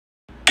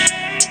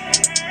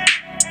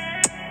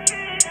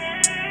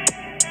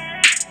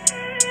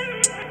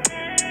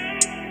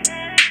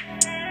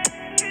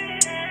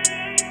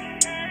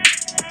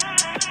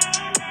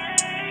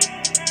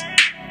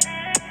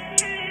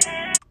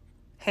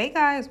Hey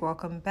guys,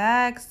 welcome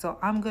back. So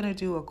I'm gonna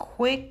do a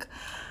quick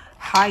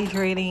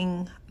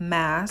hydrating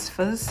mask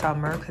for the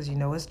summer because you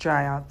know it's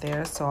dry out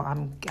there. So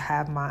I'm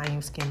have my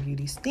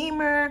Iamskinbeauty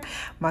steamer,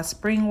 my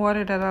spring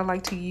water that I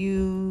like to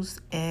use,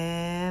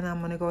 and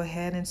I'm gonna go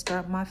ahead and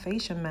start my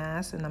facial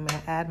mask. And I'm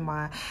gonna add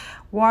my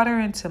water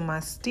into my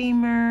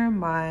steamer,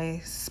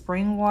 my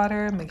spring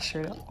water. Make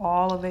sure that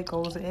all of it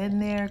goes in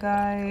there,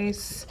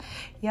 guys.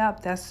 Yep,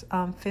 that's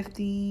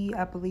 50,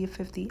 I believe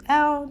 50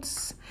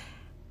 ounce.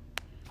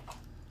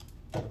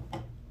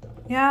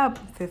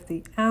 Yep,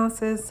 50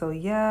 ounces. So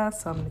yeah,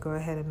 so I'm gonna go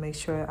ahead and make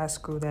sure I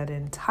screw that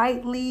in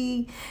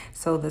tightly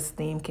so the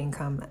steam can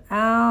come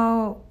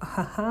out.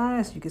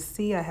 As you can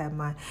see, I have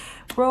my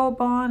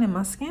robe on and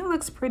my skin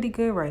looks pretty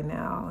good right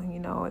now. You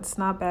know, it's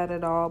not bad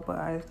at all, but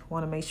I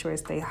want to make sure it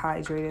stay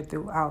hydrated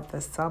throughout the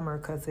summer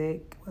because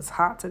it was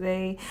hot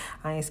today.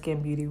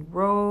 Iamskinbeauty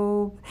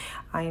robe,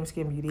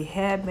 Iamskinbeauty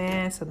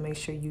headband, so make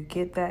sure you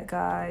get that,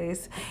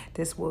 guys.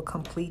 This will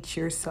complete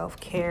your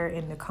self-care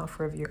in the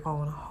comfort of your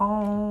own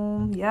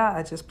home. Yeah,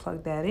 I just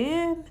plugged that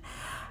in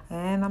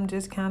and I'm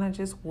just kind of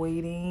just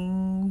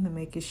waiting to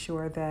making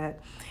sure that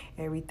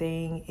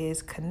everything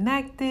is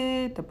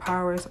connected, the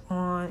power is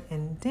on,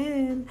 and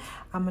then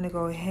I'm gonna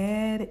go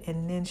ahead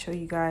and then show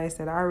you guys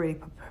that I already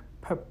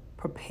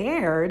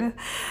prepared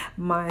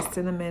my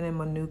cinnamon and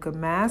manuka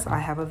mask. I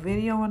have a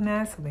video on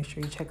that, so make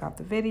sure you check out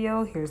the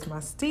video. Here's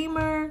my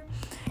steamer.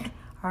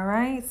 All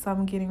right, so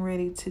I'm getting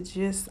ready to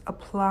just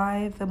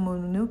apply the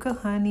manuka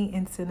honey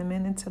and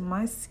cinnamon into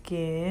my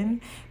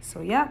skin.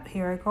 So yep,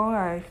 here I go.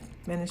 I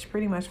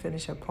pretty much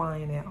finished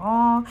applying it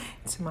all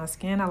to my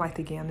skin. I like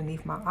to get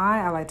underneath my eye.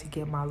 I like to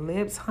get my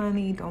lips,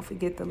 honey. Don't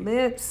forget the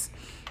lips.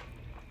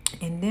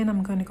 And then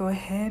I'm gonna go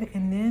ahead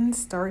and then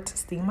start to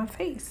steam my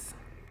face.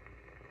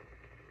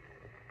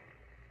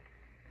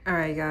 All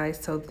right,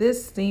 guys, so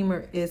this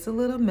steamer is a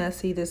little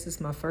messy. This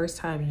is my first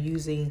time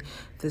using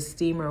the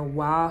steamer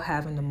while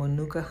having the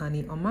manuka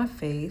honey on my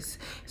face.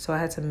 So I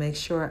had to make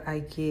sure I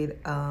get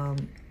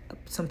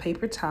some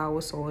paper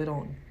towels so it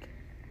don't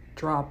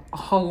drop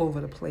all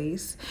over the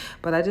place.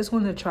 But I just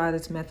wanted to try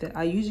this method.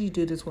 I usually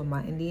do this with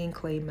my Indian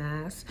clay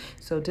mask.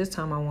 So this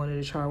time I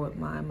wanted to try with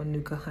my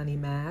manuka honey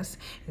mask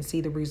and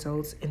see the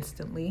results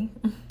instantly.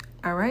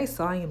 All right,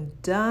 so I am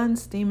done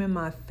steaming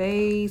my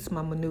face.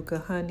 My manuka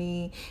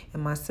honey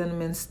and my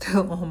cinnamon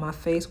still on my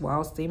face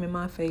while steaming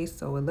my face,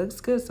 so it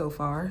looks good so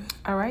far.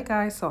 All right,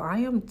 guys, so I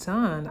am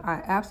done.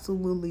 I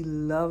absolutely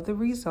love the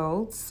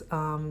results.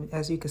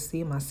 As you can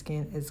see, my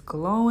skin is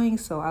glowing,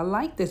 so I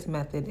like this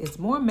method. It's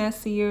more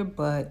messier,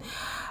 but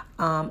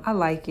I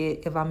like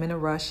it if I'm in a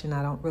rush and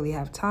I don't really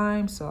have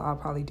time, so I'll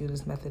probably do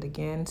this method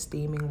again,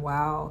 steaming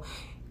while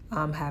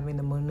I'm having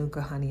the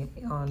manuka honey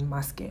on my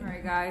skin. All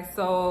right, guys,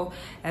 so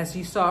as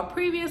you saw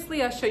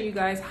previously, I showed you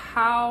guys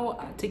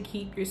how to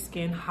keep your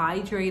skin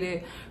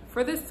hydrated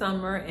for the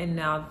summer. And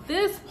now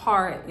this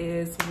part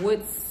is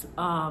what's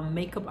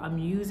makeup I'm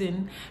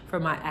using for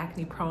my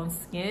acne prone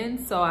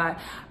skin. So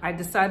I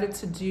decided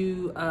to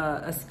do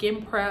a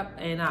skin prep,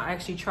 and I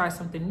actually tried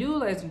something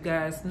new. As you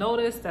guys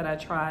noticed that I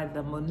tried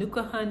the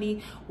manuka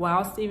honey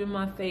while steaming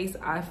my face.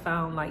 I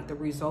found like the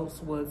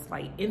results was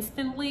like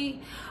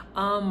instantly.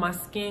 My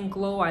skin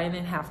glow. I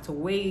didn't have to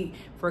wait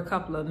for a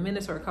couple of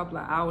minutes or a couple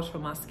of hours for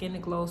my skin to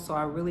glow. So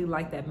I really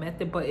like that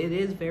method, but it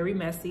is very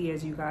messy,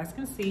 as you guys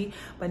can see.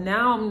 But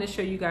now I'm going to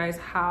show you guys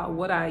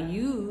what I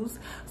use.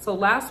 So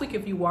last week,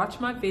 if you watch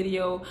my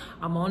video,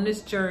 I'm on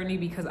this journey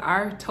because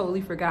I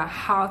totally forgot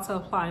how to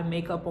apply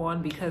makeup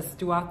on, because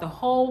throughout the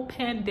whole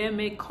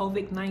pandemic,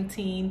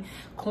 COVID-19,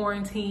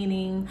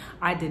 quarantining,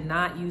 I did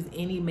not use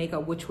any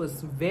makeup, which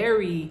was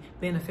very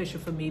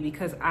beneficial for me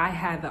because I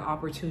had the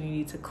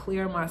opportunity to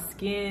clear my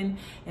skin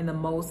in the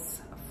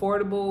most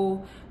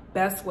affordable,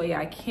 best way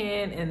I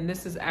can. And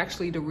this is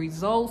actually the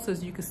results.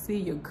 As you can see,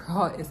 your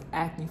girl is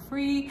acne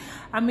free.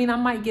 I mean, I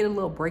might get a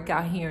little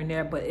breakout here and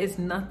there, but it's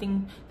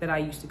nothing that I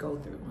used to go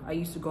through. I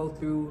used to go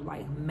through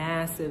like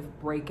massive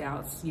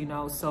breakouts, you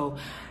know. So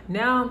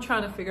now I'm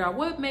trying to figure out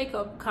what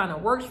makeup kind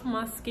of works for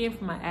my skin,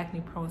 for my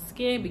acne prone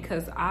skin,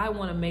 because I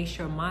want to make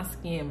sure my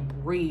skin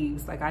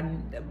breathes. Like I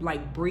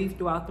breathe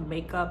throughout the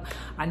makeup.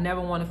 I never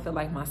want to feel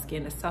like my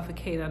skin is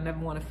suffocated. I never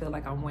want to feel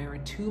like I'm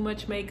wearing too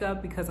much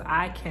makeup, because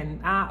I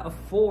cannot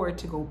afford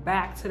to go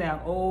back to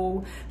that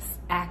old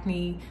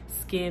acne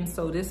skin.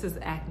 So this is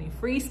acne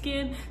free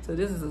skin. So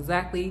this is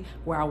exactly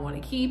where I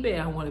want to keep it.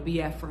 I want to be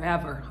at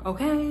forever.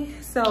 Okay,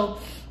 so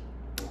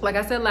like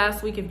I said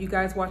last week, if you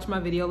guys watched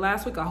my video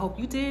last week, I hope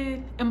you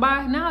did. And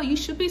by now you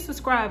should be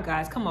subscribed,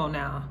 guys. Come on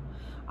now,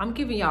 I'm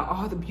giving y'all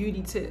all the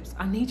beauty tips.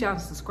 I need y'all to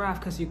subscribe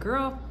because your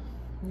girl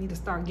need to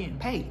start getting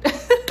paid.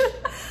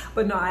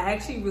 But no, I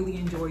actually really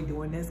enjoy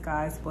doing this,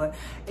 guys. But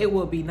it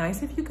will be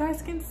nice if you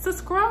guys can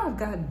subscribe.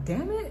 God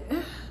damn it.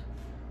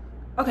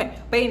 Okay,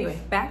 but anyway,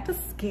 back to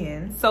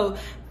skin. So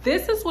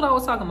this is what I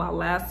was talking about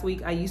last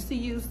week. I used to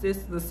use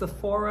this, the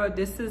SEPHORA.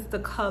 This is the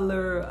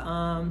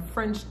color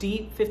French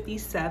Deep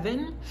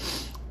 57.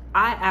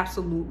 I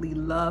absolutely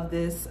love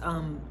this.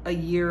 A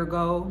year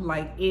ago,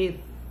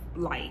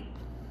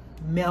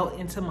 melt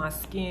into my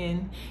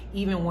skin,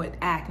 even with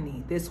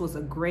acne. This was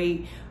a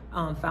great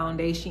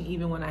foundation.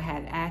 Even when I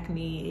had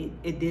acne,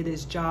 it did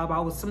its job. I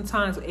was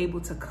sometimes able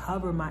to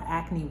cover my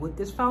acne with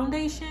this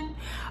foundation.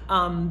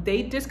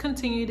 They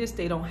discontinued this.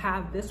 They don't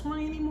have this one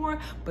anymore,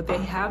 but they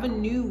have a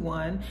new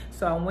one.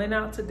 So I went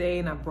out today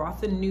and I brought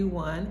the new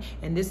one,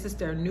 and this is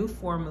their new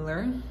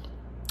formula.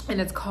 And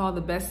it's called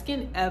the Best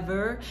Skin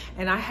Ever.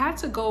 And I had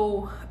to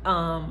go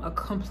a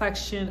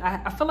complexion.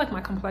 I feel like my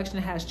complexion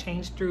has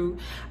changed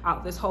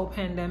throughout this whole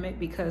pandemic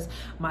because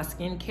my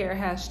skincare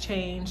has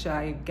changed.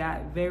 I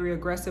got very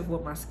aggressive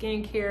with my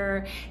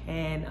skincare,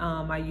 and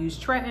I use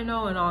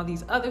tretinoin and all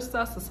these other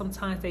stuff. So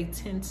sometimes they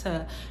tend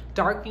to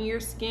darken your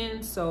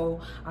skin. So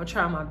I'm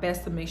trying my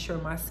best to make sure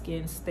my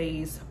skin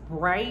stays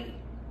bright,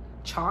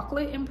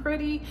 chocolate and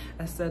pretty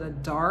instead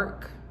of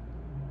dark,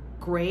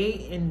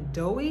 gray and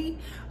doughy.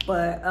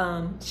 But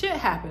shit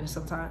happens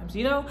sometimes,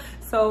 you know.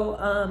 So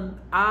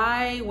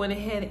I went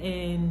ahead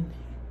and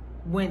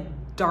went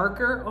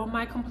darker on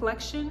my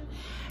complexion,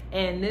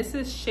 and this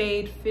is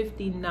shade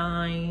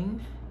 59N.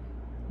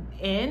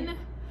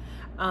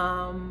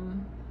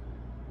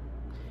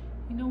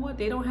 You know what,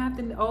 they don't have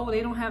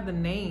they don't have the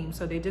name,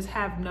 so they just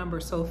have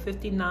numbers. So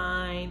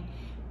 59N,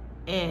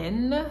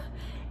 and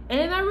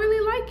I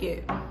really like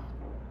it.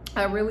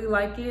 I really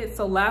like it.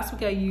 So last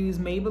week I used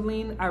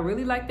Maybelline. I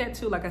really like that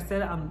too. Like I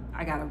said,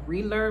 I gotta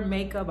relearn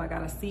makeup. I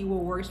gotta see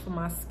what works for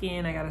my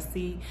skin. I gotta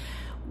see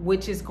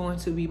which is going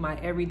to be my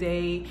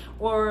everyday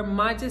or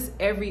my just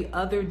every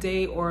other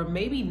day, or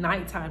maybe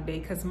nighttime day,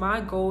 because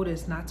my goal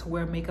is not to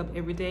wear makeup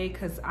every day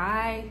because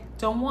I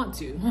don't want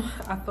to.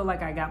 I feel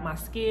like I got my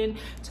skin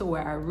to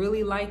where I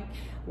really like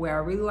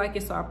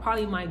it. So I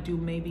probably might do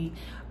maybe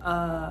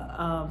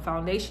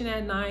foundation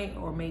at night,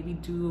 or maybe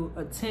do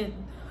a tint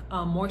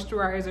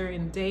moisturizer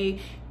in the day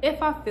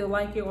if I feel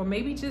like it, or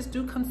maybe just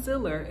do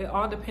concealer. It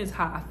all depends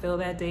how I feel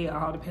that day. It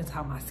all depends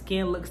how my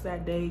skin looks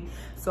that day.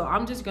 So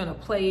I'm just gonna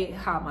play it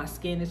how my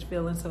skin is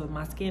feeling. So if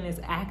my skin is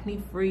acne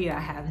free,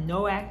 I have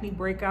no acne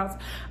breakouts,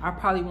 I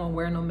probably won't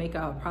wear no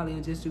makeup. I'll probably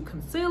just do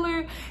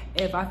concealer.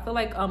 If I feel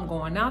like I'm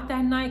going out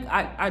that night,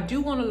 I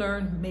do want to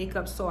learn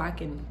makeup so I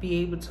can be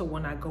able to,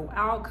 when I go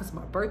out, because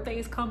my birthday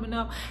is coming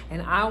up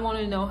and I want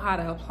to know how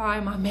to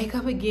apply my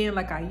makeup again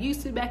like I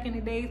used to back in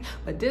the days.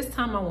 But this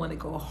time I want to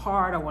go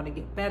hard. I want to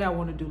get better. I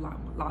want to do a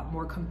lot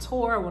more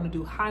contour. I want to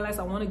do highlights.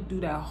 I want to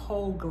do that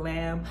whole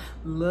glam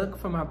look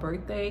for my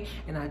birthday,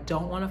 and I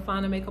don't want to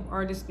find a makeup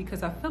artist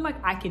because I feel like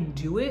I can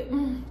do it.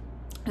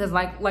 Because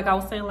like I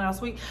was saying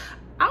last week,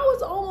 I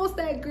was almost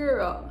that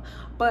girl,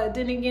 but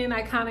then again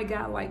I kind of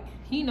got like,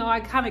 you know,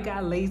 I kind of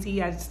got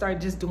lazy. I started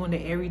just doing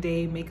the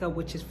everyday makeup,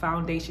 which is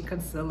foundation,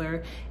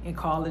 concealer, and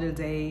call it a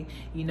day.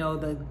 You know,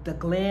 the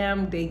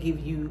glam, they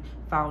give you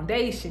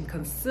foundation,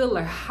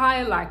 concealer,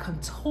 highlight,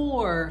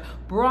 contour,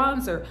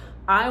 bronzer.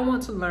 I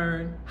want to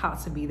learn how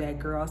to be that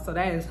girl. So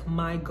that is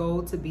my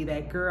goal, to be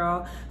that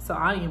girl. So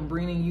I am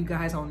bringing you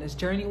guys on this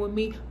journey with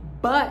me.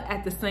 But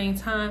at the same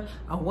time,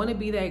 I want to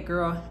be that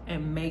girl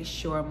and make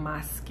sure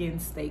my skin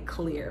stay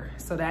clear.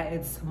 So that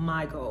is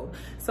my goal.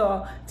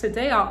 So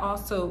today I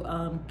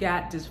also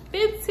got this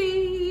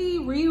Fenty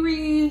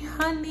Riri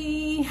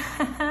honey.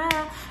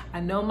 I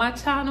know my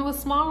channel is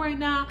small right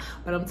now,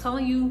 but I'm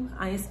telling you,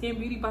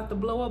 Iamskinbeauty about to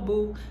blow up,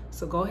 boo.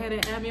 So go ahead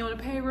and add me on the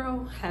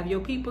payroll. Have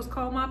your peoples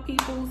call my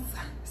peoples.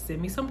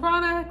 Send me some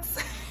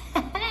products.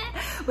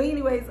 But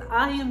anyways,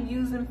 I am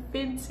using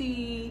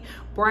Fenty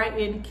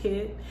Brighten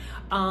Kit.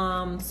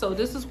 So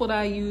this is what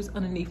I use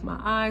underneath my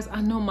eyes. I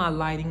know my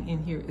lighting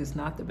in here is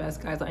not the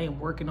best, guys. I am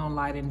working on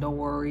lighting, don't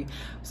worry.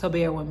 So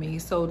bear with me.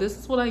 So this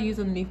is what I use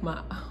underneath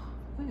my,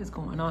 what is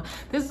going on?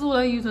 This is what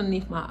I use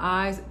underneath my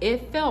eyes.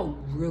 It felt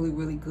really,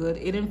 really good.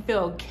 It didn't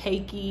feel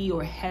cakey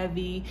or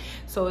heavy.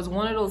 So it's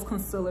one of those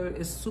concealer,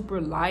 it's super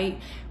light,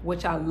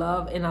 which I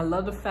love. And I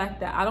love the fact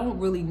that I don't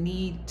really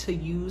need to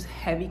use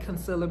heavy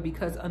concealer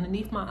because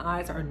underneath my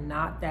eyes are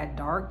not that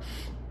dark.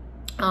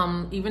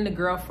 Even the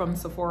girl from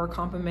Sephora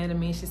complimented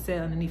me. She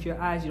said underneath your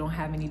eyes you don't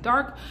have any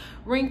dark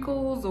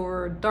wrinkles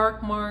or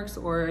dark marks,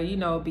 or you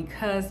know,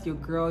 because your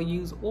girl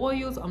use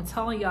oils. I'm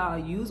telling y'all, I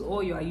use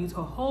oil. I use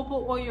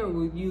jojoba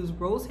oil, I use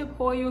rosehip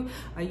oil,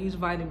 I use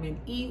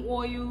vitamin E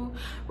oil.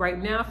 Right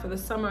now for the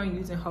summer I'm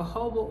using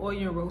jojoba oil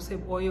and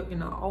rosehip oil,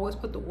 and I always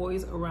put the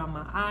oils around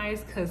my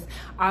eyes because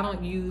I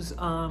don't use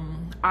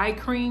eye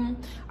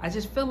cream. I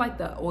just feel like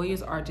the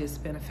oils are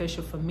just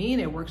beneficial for me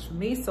and it works for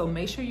me. So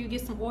make sure you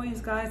get some oils,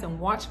 guys, and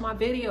watch my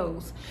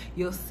videos.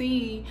 You'll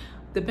see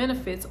the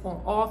benefits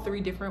on all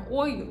 3 different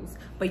oils.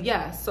 But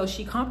yeah, so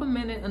she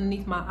complimented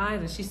underneath my eyes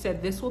and she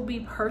said this will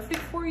be perfect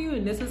for you,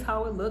 and this is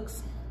how it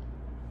looks.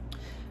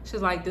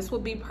 She's like, this will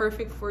be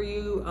perfect for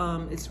you.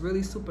 It's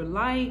really super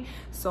light.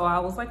 So I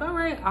was like, all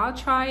right, I'll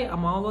try it.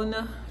 I'm all on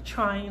the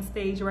trying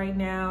stage right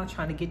now,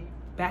 trying to get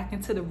back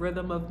into the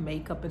rhythm of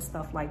makeup and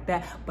stuff like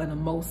that, but the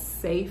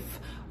most safe,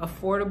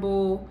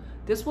 affordable.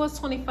 This was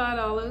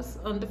 $25,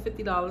 under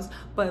 $50,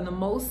 but in the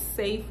most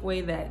safe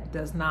way that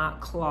does not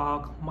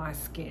clog my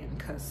skin.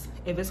 Because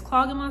if it's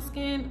clogging my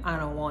skin, I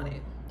don't want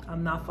it.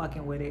 I'm not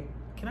fucking with it.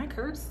 Can I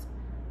curse?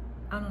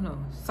 I don't know,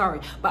 sorry,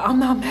 but I'm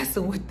not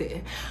messing with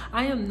it.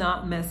 I am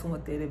not messing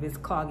with it if it's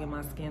clogging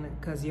my skin,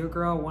 because your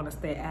girl want to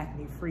stay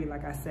acne free,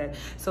 like I said.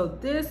 So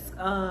this,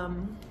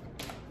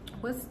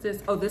 what's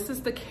this? Oh, this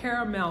is the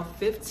Caramel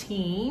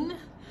 15.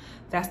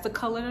 That's the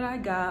color that I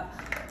got.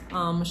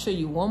 I'm gonna show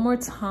you one more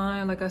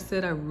time. Like I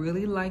said, I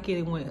really like it.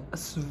 It went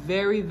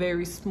very,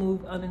 very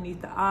smooth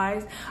underneath the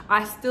eyes.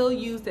 I still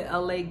use the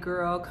LA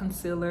Girl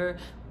concealer,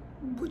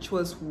 which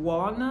was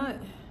walnut.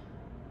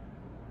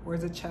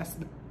 Where's the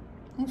chestnut?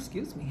 Oh,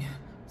 excuse me.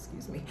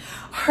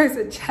 Or is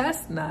it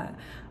chestnut?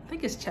 I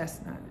think it's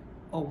chestnut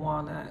or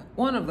walnut,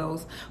 one of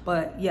those.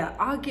 But yeah,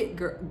 I'll get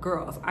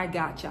girls. I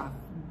got y'all.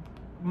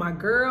 My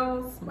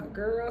girls,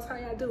 how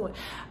y'all doing?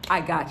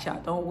 I got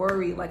y'all. Don't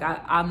worry. Like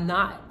I'm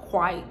not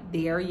quite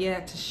there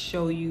yet to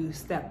show you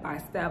step by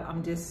step.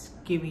 I'm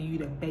just giving you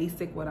the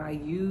basic what I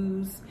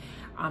use.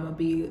 I'm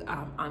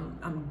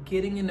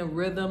getting in the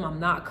rhythm. I'm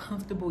not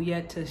comfortable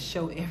yet to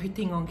show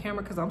everything on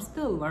camera because I'm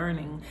still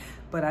learning,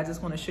 but I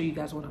just want to show you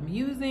guys what I'm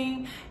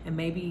using and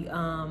maybe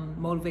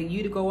motivate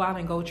you to go out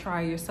and go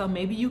try yourself.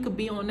 Maybe you could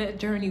be on that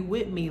journey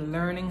with me,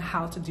 learning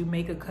how to do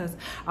makeup, because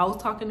I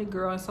was talking to a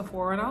girl in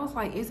Sephora and I was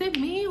like, is it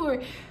me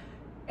or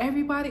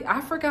everybody?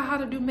 I forgot how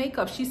to do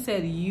makeup. She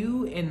said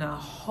you and a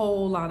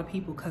whole lot of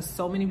people, because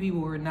so many people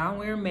were not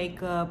wearing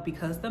makeup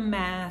because the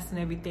mask and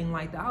everything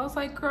like that. I was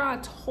like, girl, I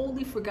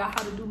totally forgot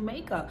how to do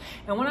makeup.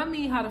 And when I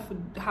mean how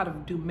to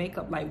do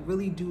makeup, like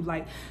really do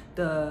like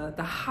the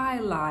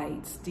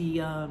highlights,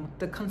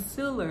 the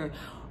concealer.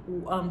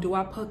 Do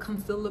I put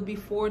concealer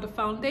before the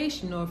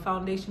foundation or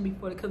foundation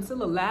before the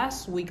concealer?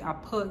 Last week I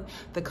put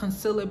the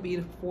concealer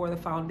before the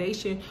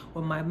foundation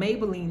with my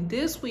Maybelline.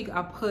 This week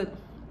I put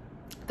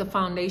the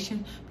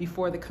foundation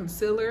before the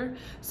concealer.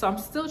 So I'm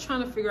still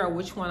trying to figure out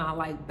which one I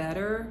like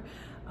better.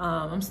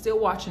 I'm still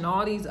watching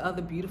all these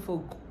other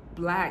beautiful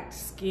black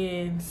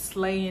skin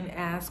slaying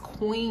ass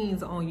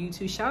queens on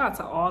YouTube. Shout out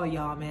to all of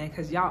y'all, man,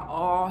 because y'all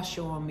all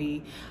showing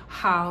me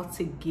how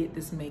to get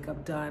this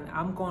makeup done.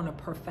 I'm going to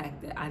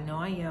perfect it. I know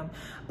I am.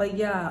 But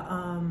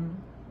yeah,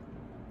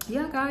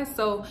 yeah guys,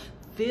 so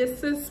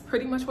this is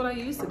pretty much what I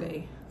used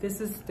today. This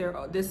is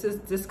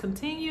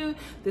discontinued.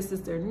 This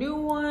is their new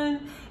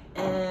one.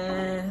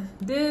 And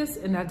this,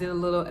 and I did a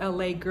little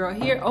LA Girl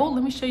here. Oh,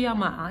 let me show y'all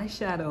my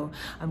eyeshadow.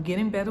 I'm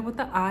getting better with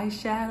the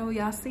eyeshadow.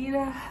 Y'all see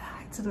that?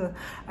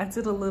 I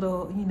did a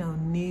little, you know,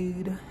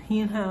 nude,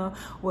 you know,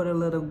 with a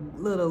little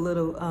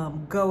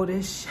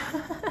goldish.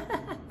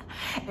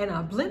 And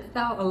I blended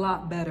out a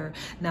lot better.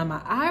 Now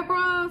my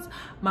eyebrows,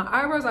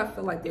 I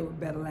feel like they were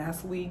better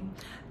last week.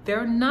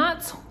 They're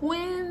not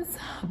twins,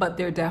 but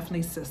they're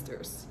definitely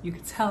sisters. You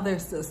can tell they're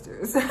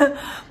sisters.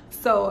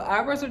 So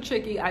eyebrows are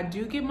tricky. I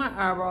do get my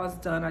eyebrows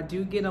done. I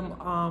do get them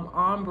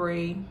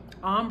ombre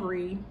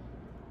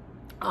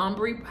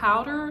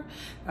powder.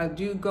 I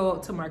do go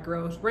up to my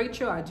girl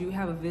Rachel. I do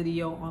have a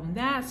video on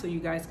that so you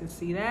guys can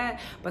see that.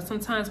 But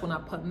sometimes when I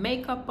put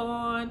makeup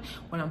on,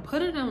 when I'm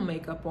putting on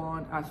makeup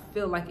on, I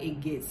feel like it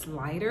gets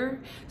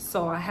lighter.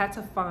 So I had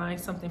to find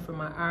something for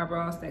my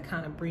eyebrows that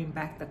kind of bring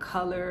back the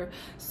color.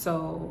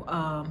 So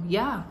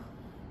yeah,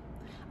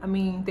 I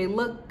mean, they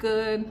look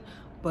good,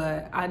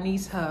 but I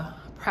need to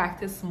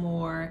practice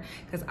more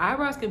because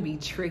eyebrows can be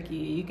tricky.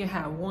 You can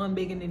have one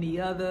bigger than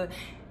the other.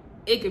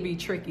 It could be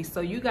tricky.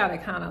 So you got to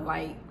kind of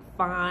like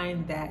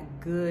find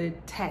that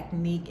good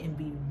technique and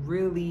be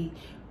really,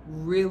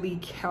 really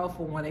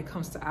careful when it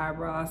comes to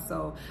eyebrows.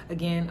 So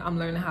again, I'm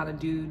learning how to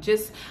do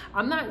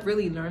I'm not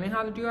really learning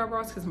how to do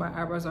eyebrows because my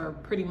eyebrows are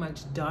pretty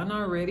much done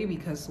already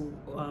because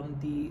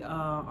the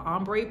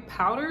ombre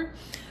powder.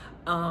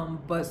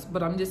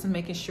 But I'm just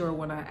making sure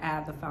when I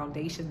add the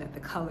foundation that the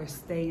color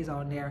stays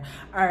on there.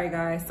 All right,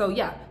 guys. So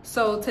yeah,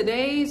 so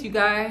today's, you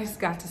guys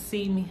got to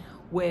see me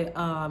with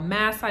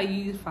mask I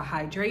use for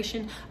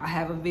hydration. I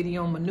have a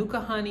video on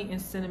Manuka honey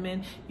and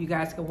cinnamon. You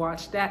guys can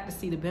watch that to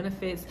see the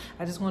benefits.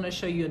 I just want to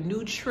show you a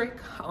new trick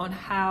on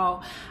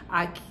how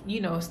I, you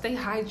know, stay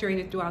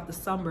hydrated throughout the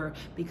summer,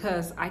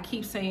 because I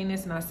keep saying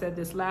this, and I said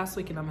this last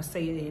week, and I'm gonna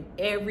say it in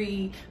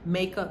every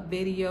makeup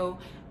video.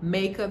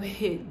 Makeup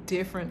hit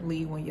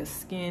differently when your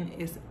skin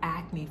is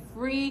acne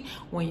free,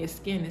 when your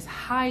skin is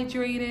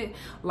hydrated.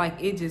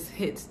 Like, it just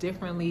hits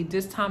differently.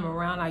 This time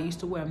around, I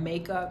used to wear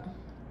makeup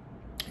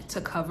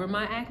to cover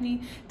my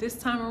acne. This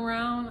time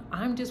around,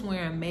 I'm just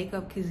wearing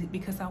makeup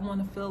because I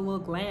want to feel a little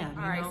glam.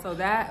 All right, so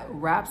that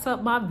wraps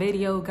up my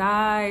video,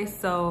 guys.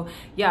 So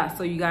yeah,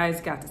 so you guys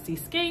got to see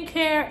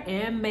skincare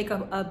and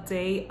makeup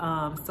update.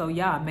 So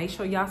yeah, make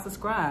sure y'all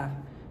subscribe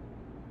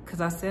because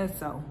I said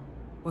so.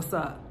 What's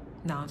up?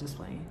 No, I'm just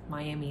playing.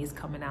 Miami is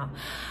coming out.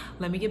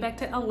 Let me get back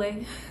to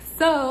LA.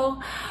 So,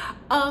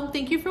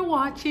 thank you for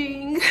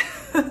watching.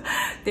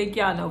 Thank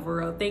y'all, no, for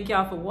real. Thank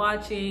y'all for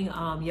watching.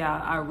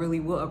 Yeah, I really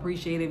will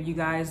appreciate if you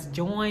guys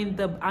join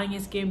the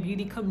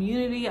Iamskinbeauty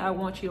community. I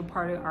want you to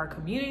part of our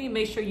community.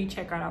 Make sure you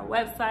check out our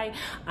website,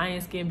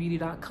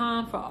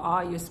 Iamskinbeauty.com, for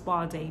all your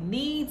spa day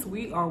needs.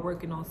 We are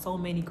working on so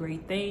many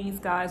great things,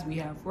 guys. We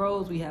have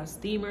rolls, we have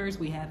steamers,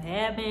 we have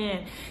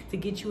headband to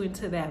get you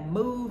into that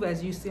move.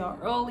 As you saw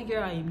earlier,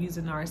 I am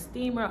using our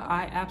steamer.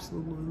 I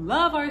absolutely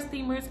love our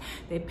steamers.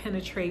 They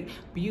penetrate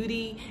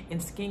beauty and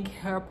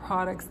skincare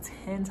products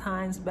 10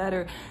 times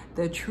better.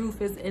 The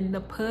truth is in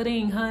the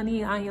pudding,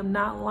 honey. I am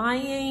not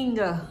lying.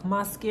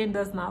 My skin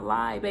does not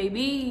lie,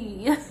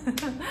 baby.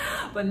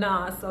 But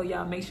nah, so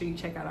y'all make sure you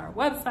check out our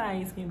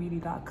website,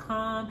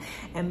 Iamskinbeauty.com,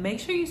 and make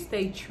sure you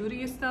stay true to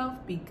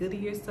yourself. Be good to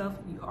yourself.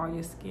 You are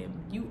your skin.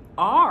 You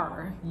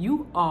are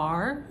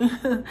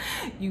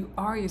you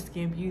are your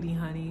skin beauty,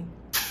 honey.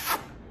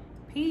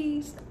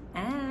 Peace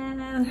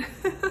and